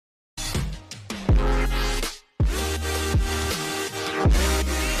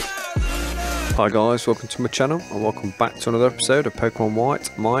Hi guys, welcome to my channel and welcome back to another episode of Pokemon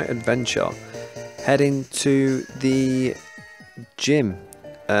White, My Adventure. Heading to the gym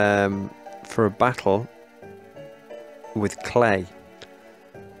for a battle with Clay.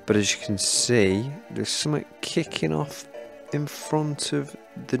 But as you can see, there's something kicking off in front of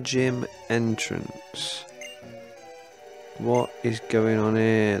the gym entrance. What is going on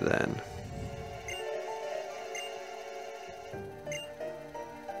here then?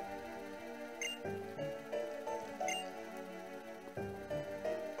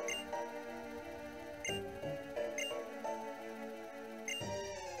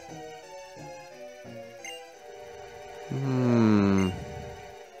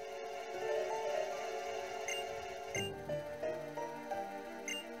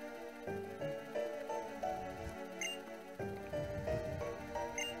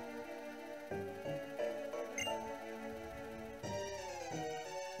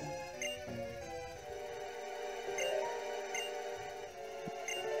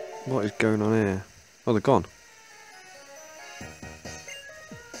 What is going on here? Oh, they're gone.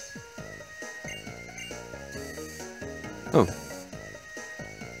 Oh.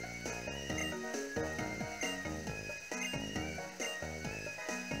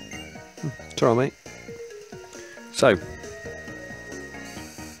 It's alright, mate. So,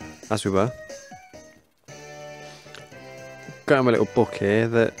 as we were, got my little book here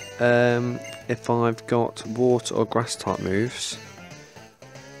that if I've got water or grass type moves,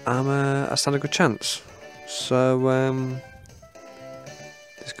 I stand a good chance. So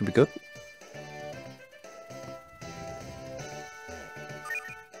this could be good.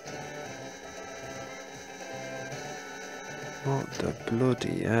 What the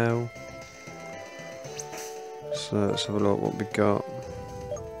bloody hell? So let's have a look what we got.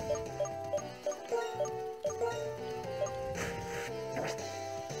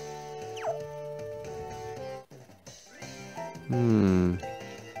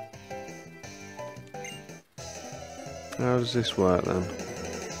 How does this work then?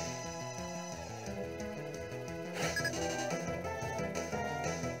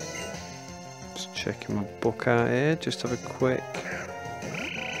 Just checking my book out here, just have a quick.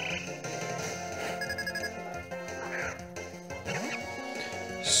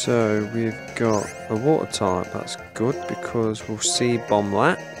 So we've got a water type, that's good because we'll see bomb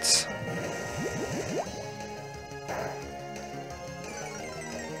that.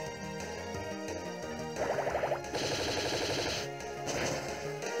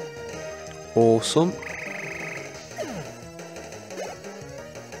 Awesome.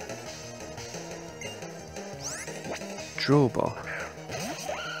 Drawbar.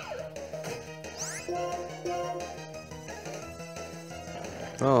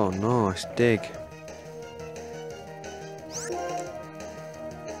 Oh, nice. Dig.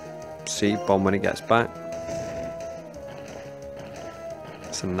 See bomb when it gets back.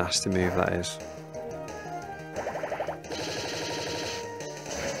 It's a nasty move, that is.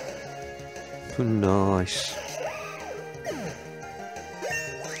 Nice.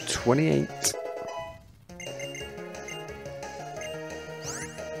 28.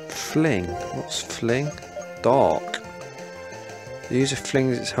 Fling. What's fling? Dark. The user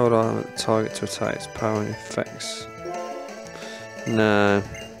flings its hold arm at the target to attack its power and effects. No.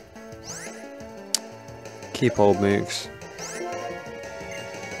 Keep old moves.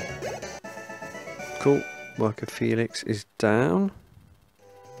 Cool. Worker Felix is down.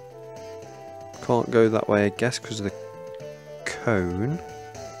 Can't go that way, I guess, because of the cone.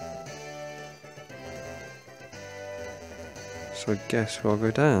 So I guess I'll go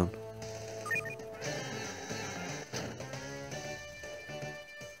down.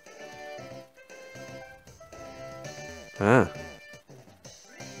 Ah.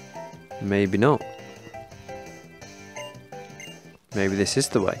 Maybe not. Maybe this is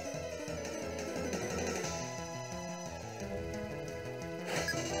the way.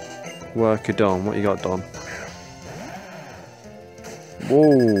 Worker Don, what you got, Don?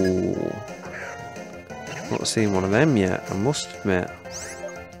 Whoa! Not seen one of them yet, I must admit.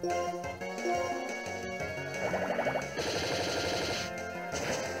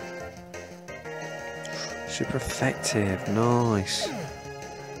 Super effective, nice.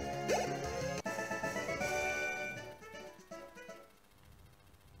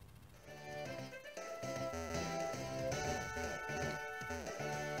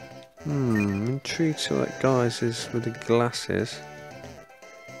 Intrigued to what that guy's is with the glasses.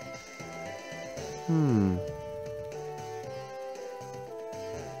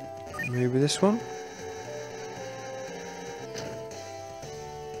 Maybe this one?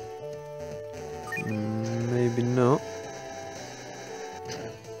 Maybe not.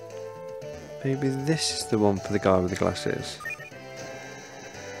 Maybe this is the one for the guy with the glasses.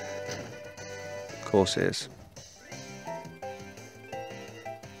 Of course it is.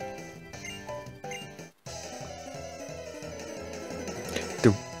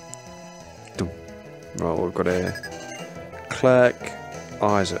 Dum. Dum. Right, we've got a Clerk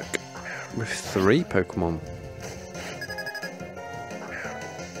Isaac with 3 Pokemon.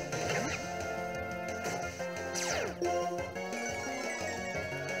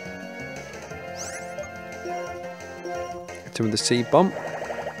 With the seed bomb.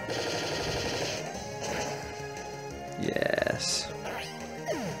 Yes.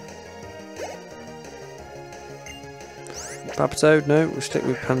 Babtoad, no, we'll stick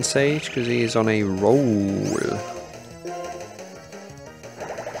with Pansage because he is on a roll.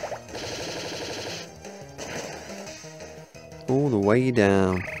 All the way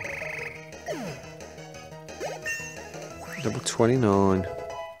down. Level 29.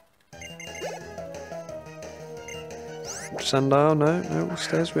 Sandile, no, we'll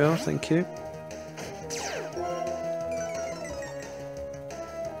stay as we are, thank you.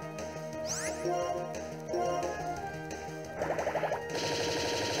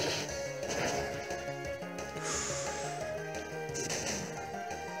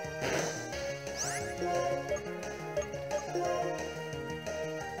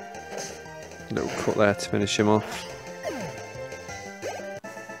 Little cut there to finish him off.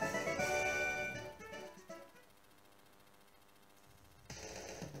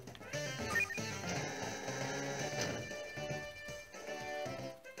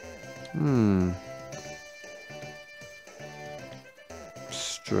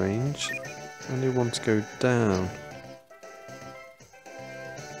 Strange. Only want to go down.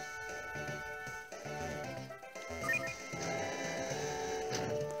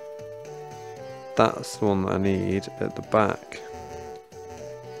 That's the one that I need at the back.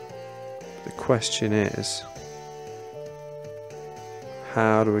 The question is,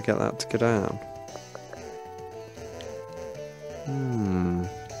 how do we get that to go down?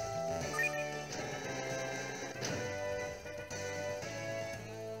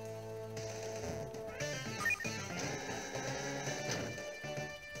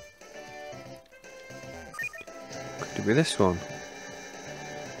 Could it be this one?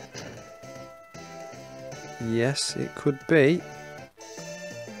 Yes, it could be.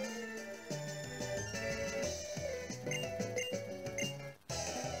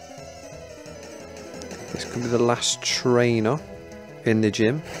 This could be the last trainer in the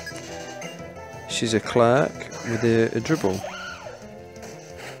gym. She's a clerk with a dribble.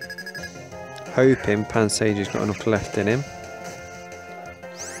 Hoping Pansage has got enough left in him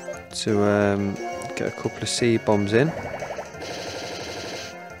to get a couple of seed bombs in.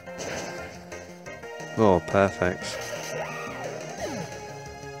 Oh, perfect.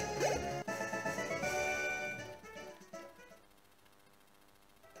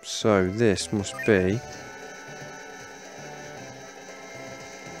 So this must be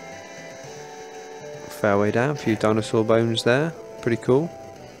a fair way down. A few dinosaur bones there. Pretty cool.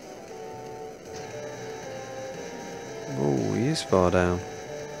 Oh, he is far down.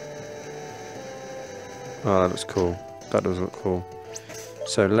 Oh, that looks cool. That does look cool.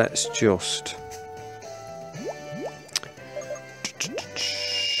 So let's just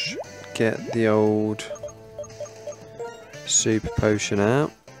get the old super potion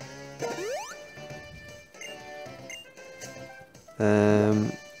out.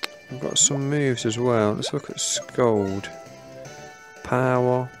 We've got some moves as well. Let's look at Scold.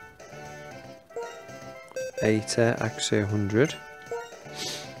 Power 80, accuracy 100.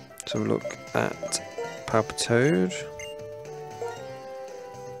 So we'll look at Palpitoad.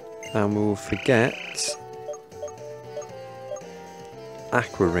 And we'll forget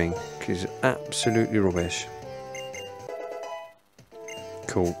Aqua Ring, because it's absolutely rubbish.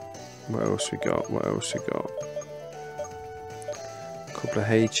 Cool. What else we got? What else we got? Couple of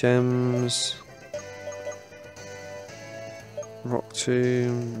HMs. Rock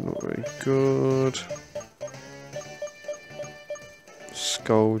Tomb, not very good.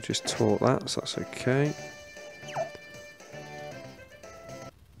 Skull just taught that, so that's okay.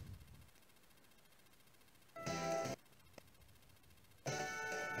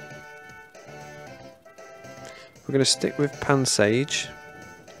 We're going to stick with Pansage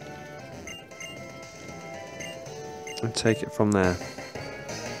and take it from there.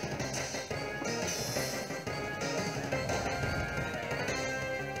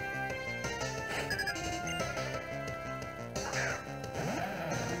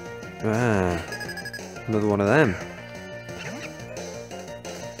 Ah, another one of them.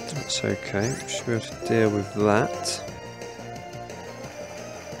 That's okay, we should be able to deal with that.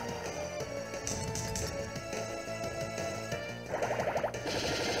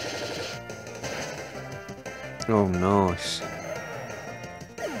 Oh, nice.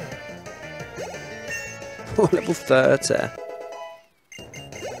 Oh, level 30.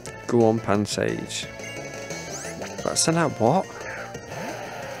 Go on, Pansage. Right, send out what?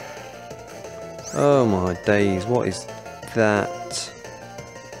 Oh my days, what is that?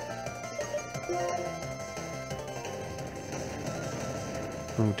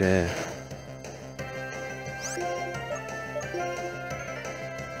 Oh dear.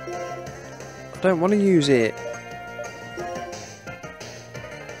 I don't want to use it.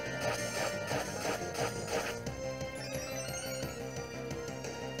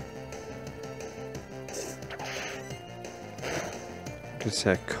 Because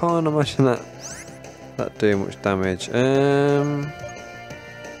I can't imagine that doing much damage. I'm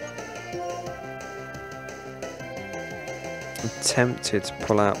tempted to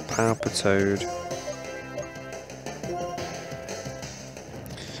pull out Palpitoad.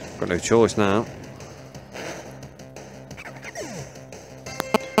 Got no choice now.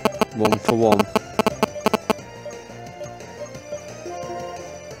 1 for 1.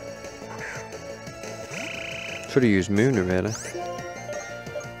 Should have used Moona really.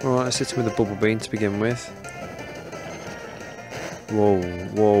 Alright, let's hit him with a Bubble Bean to begin with. Whoa,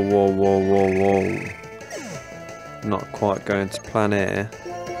 whoa, whoa, whoa, whoa, whoa. Not quite going to plan here.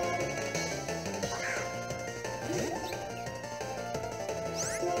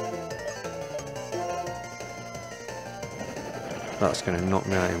 That's going to knock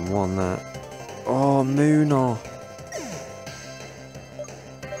me out in one, that. Oh, Moona.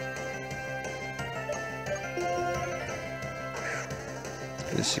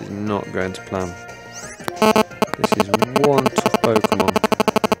 This is not going to plan. This is one tough Pokemon.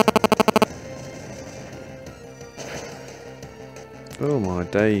 Oh my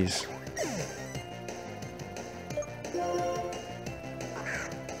days.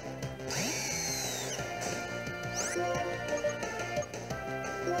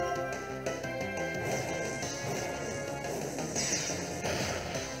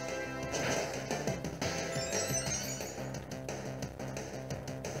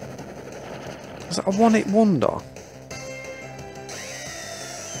 Is that a one-hit wonder?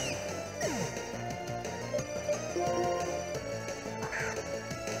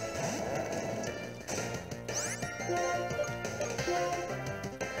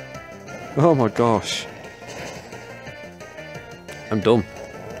 Oh my gosh. I'm done.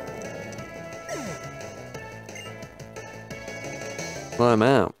 I'm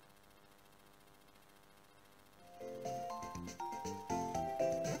out.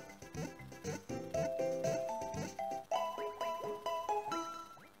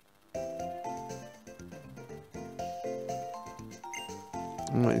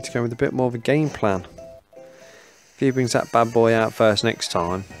 I might need to go with a bit more of a game plan. If he brings that bad boy out first next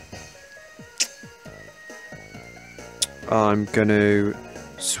time, I'm going to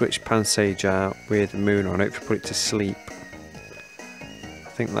switch Pansage out with Moon on it to put it to sleep. I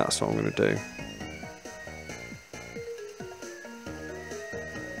think that's what I'm going to do.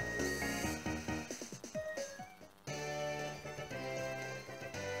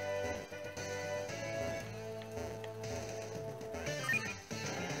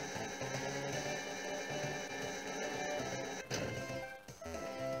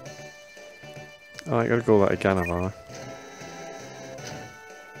 Alright, gotta go that again, have I?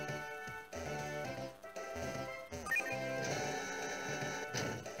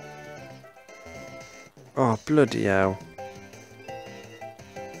 Oh, bloody hell.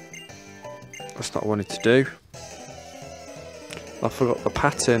 That's not what I wanted to do. I forgot the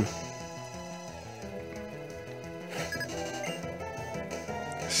pattern.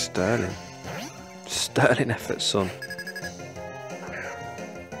 Sterling. Sterling effort, son.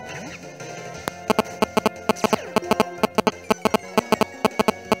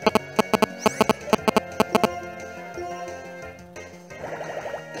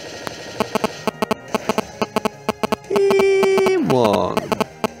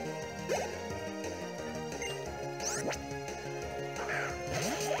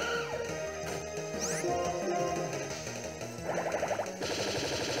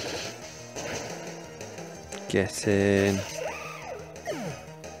 Get in.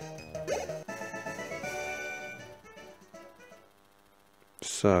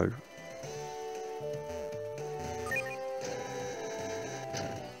 So.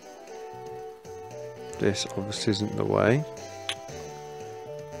 This obviously isn't the way.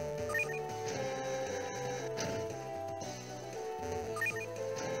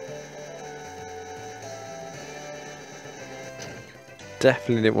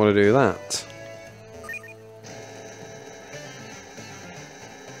 Definitely didn't want to do that.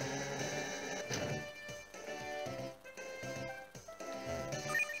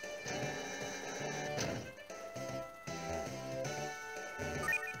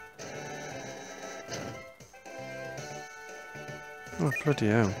 Oh, bloody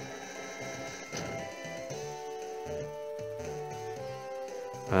hell.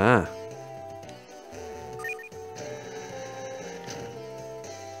 Ah.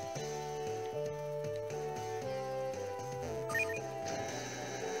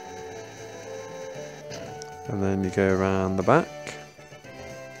 And then you go around the back.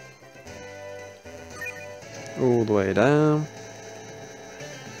 All the way down.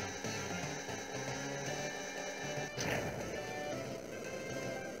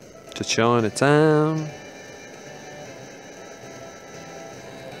 To Chinatown.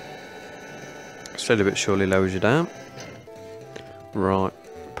 Slowly but surely lowers you down. Right,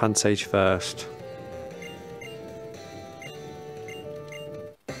 Pantage first.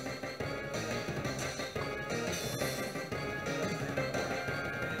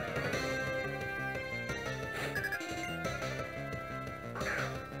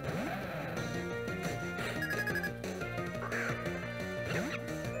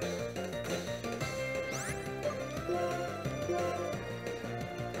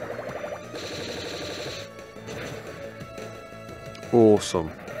 Awesome.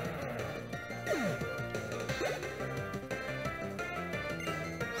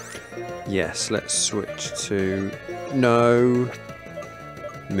 Yes, let's switch to no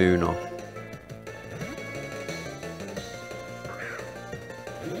Mooner.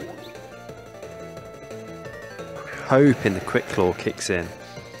 Hoping the quick claw kicks in,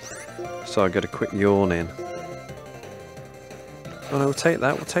 so I get a quick yawn in. Oh no, we'll take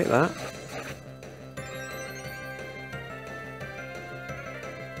that. We'll take that.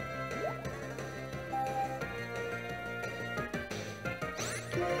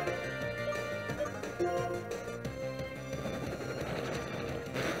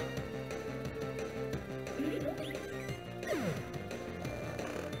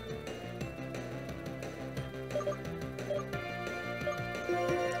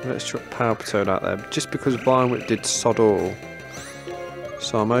 Let's chuck Power Potato out there, just because Vine Whip did sod all.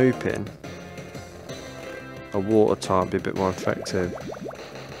 So I'm hoping a water type be a bit more effective.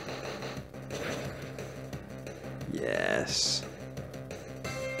 Yes.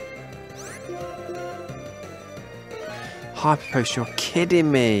 Hyper Post, you're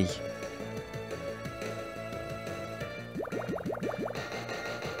kidding me.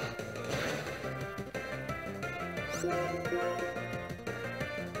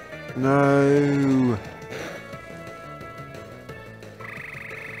 No.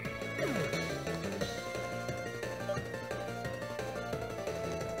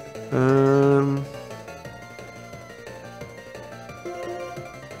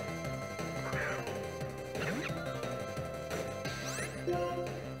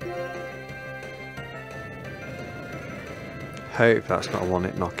 Hope that's not a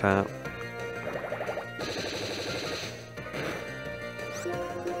one-hit knockout.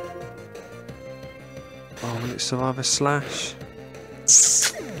 Oh, will it survive a slash?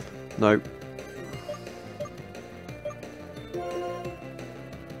 Nope.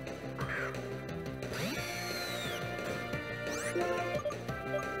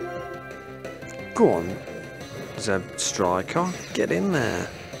 Go on, Zeb Striker, get in there.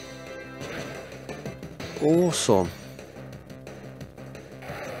 Awesome.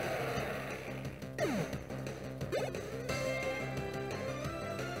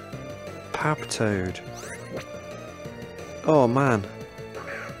 Toad. Oh man.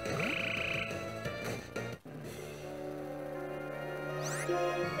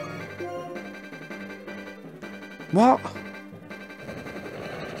 What?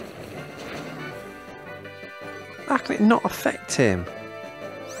 How can it not affect him?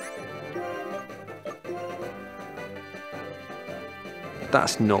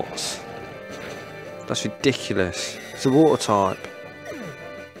 That's nuts. That's ridiculous. It's a water type.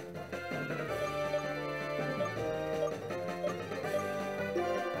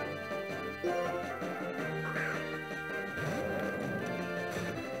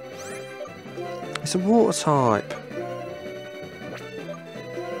 It's a water type.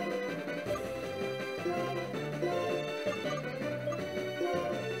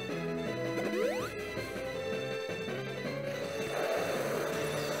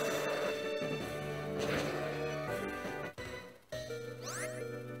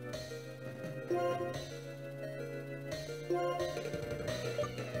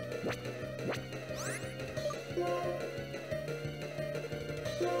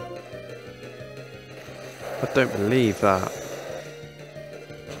 I don't believe that.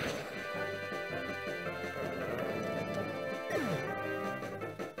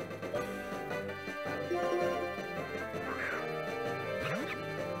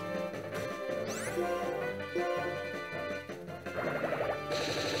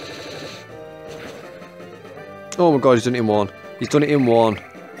 Oh my god, he's done it in one. He's done it in one.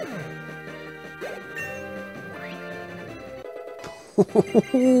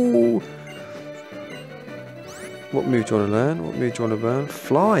 What move do you want to learn? What move do you want to learn?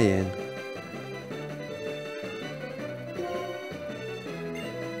 Flying.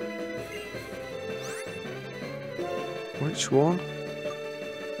 Which one?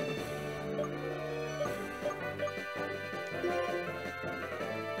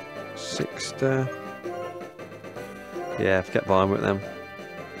 Sixter. Yeah, forget buying with them.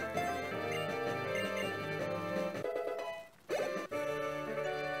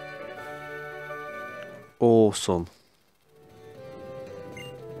 Awesome.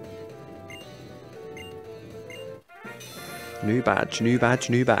 New badge, new badge,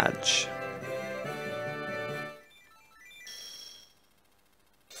 new badge.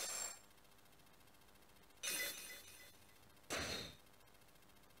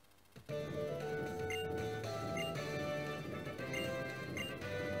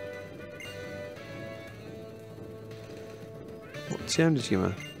 What's the energy,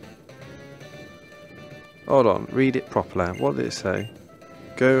 man? Hold on, read it properly. What did it say?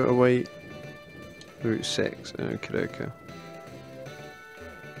 Go away Route 6. Okay, okay.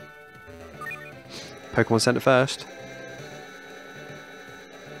 Pokemon Center first.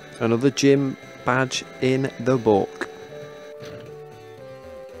 Another gym badge in the book.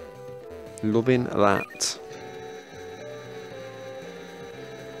 Loving that.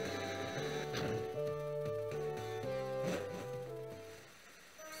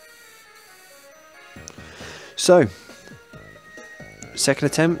 So, second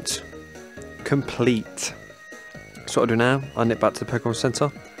attempt complete. So what I do now, I nip back to the Pokemon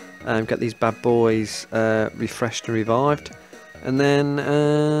Center and get these bad boys refreshed and revived, and then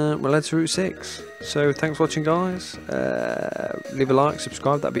we'll head to Route 6. So thanks for watching, guys. Leave a like,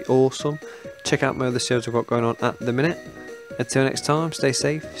 subscribe, that'd be awesome. Check out my other series I've got going on at the minute. Until next time, stay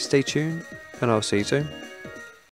safe, stay tuned, and I'll see you soon.